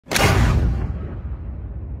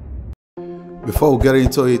Before we get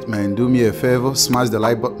into it, man, do me a favor, smash the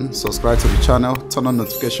like button, subscribe to the channel, turn on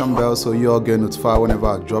notification bell so you all get notified whenever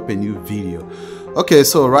I drop a new video. Okay,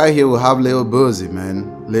 so right here we have Lil BOOSIE,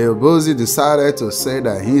 man. Lil BOOSIE decided to say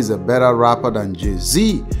that he's a better rapper than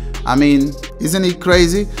Jay-Z. I mean, isn't it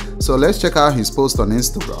crazy? So let's check out his post on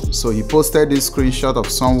Instagram. So he posted this screenshot of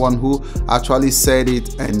someone who actually said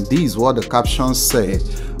it, and this is what the caption said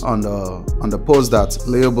on the post that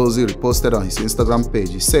Lil BOOSIE reposted on his Instagram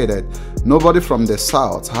page. He said that nobody from the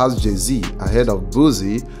South has Jay-Z ahead of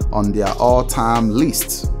BOOSIE on their all-time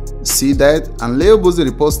list. See that? And Lil BOOSIE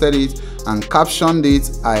reposted it and captioned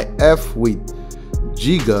it, "I F with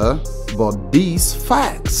Jigga, but these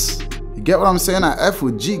facts." You get what I'm saying? I F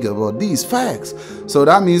with Jigga, but these facts. So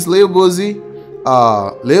that means Lil BOOSIE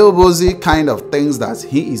kind of thinks that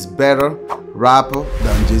he is better rapper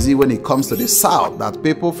than Jay-Z when it comes to the South, that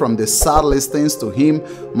people from the South listens to him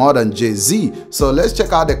more than Jay-Z. So let's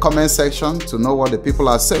check out the comment section to know what the people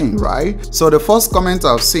are saying, right? So the first comment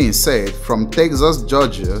I've seen said, "From Texas,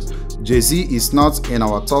 Georgia, Jay-Z is not in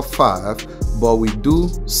our top 5, but we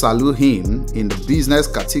do salute him in the business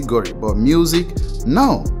category, but music,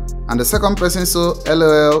 no." And the second person said,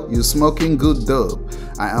 "LOL, you smoking good dope.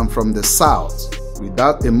 I am from the South," with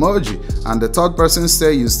that emoji. And the third person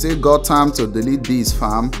said, "You still got time to delete this,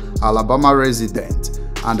 fam, Alabama resident."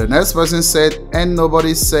 And the next person said, "Ain't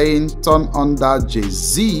nobody saying turn on that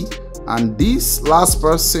Jay-Z." And this last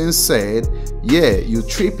person said, "Yeah, you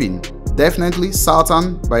tripping. Definitely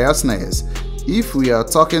Southern biasness. If we are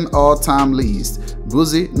talking all-time list,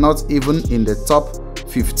 BOOSIE not even in the top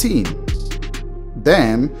 15.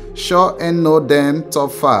 Them sure ain't no damn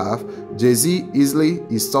top 5. Jay-Z easily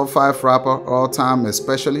is top 5 rapper all time,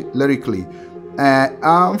 especially lyrically. And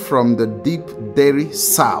I'm from the deep dirty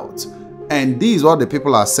South." And this is what the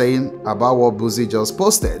people are saying about what BOOSIE just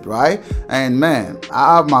posted, right? And man,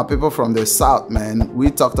 I have my people from the South, man.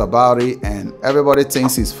 We talked about it and everybody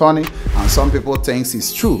thinks it's funny and some people thinks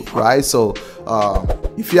it's true, right? So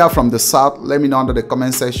if you are from the South, let me know under the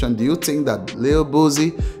comment section. Do you think that Lil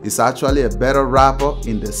BOOSIE is actually a better rapper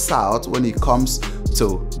in the South when it comes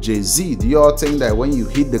to Jay-Z? Do you all think that when you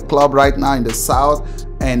hit the club right now in the South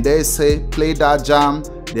and they say play that jam,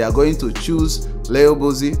 they are going to choose Lil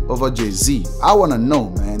BOOSIE over Jay-Z? I want to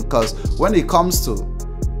know, man, because when it comes to,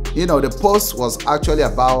 you know, the post was actually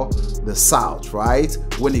about the South, right?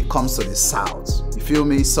 When it comes to the South, you feel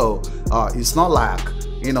me? So it's not like,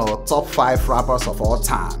 you know, top 5 rappers of all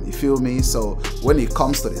time, you feel me? So when it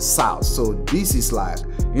comes to the South, so this is like,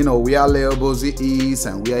 you know, where Lil BOOSIE is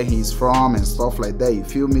and where he's from and stuff like that, you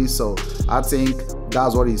feel me? So I think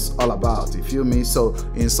that's what it's all about, you feel me? So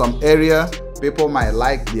in some area, people might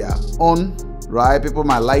like their own, right? People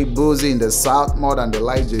might like BOOSIE in the South more than they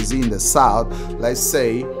like Jay-Z in the South. Let's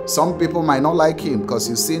say some people might not like him because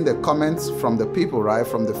you've seen the comments from the people, right?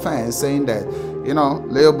 From the fans saying that, you know,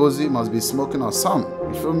 Lil BOOSIE must be smoking or something.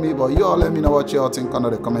 You feel me? But you all let me know what you all think under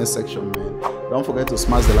the comment section, man. Don't forget to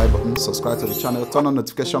smash the like button, subscribe to the channel, turn on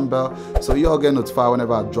notification bell so you all get notified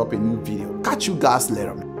whenever I drop a new video. Catch you guys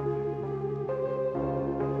later, man.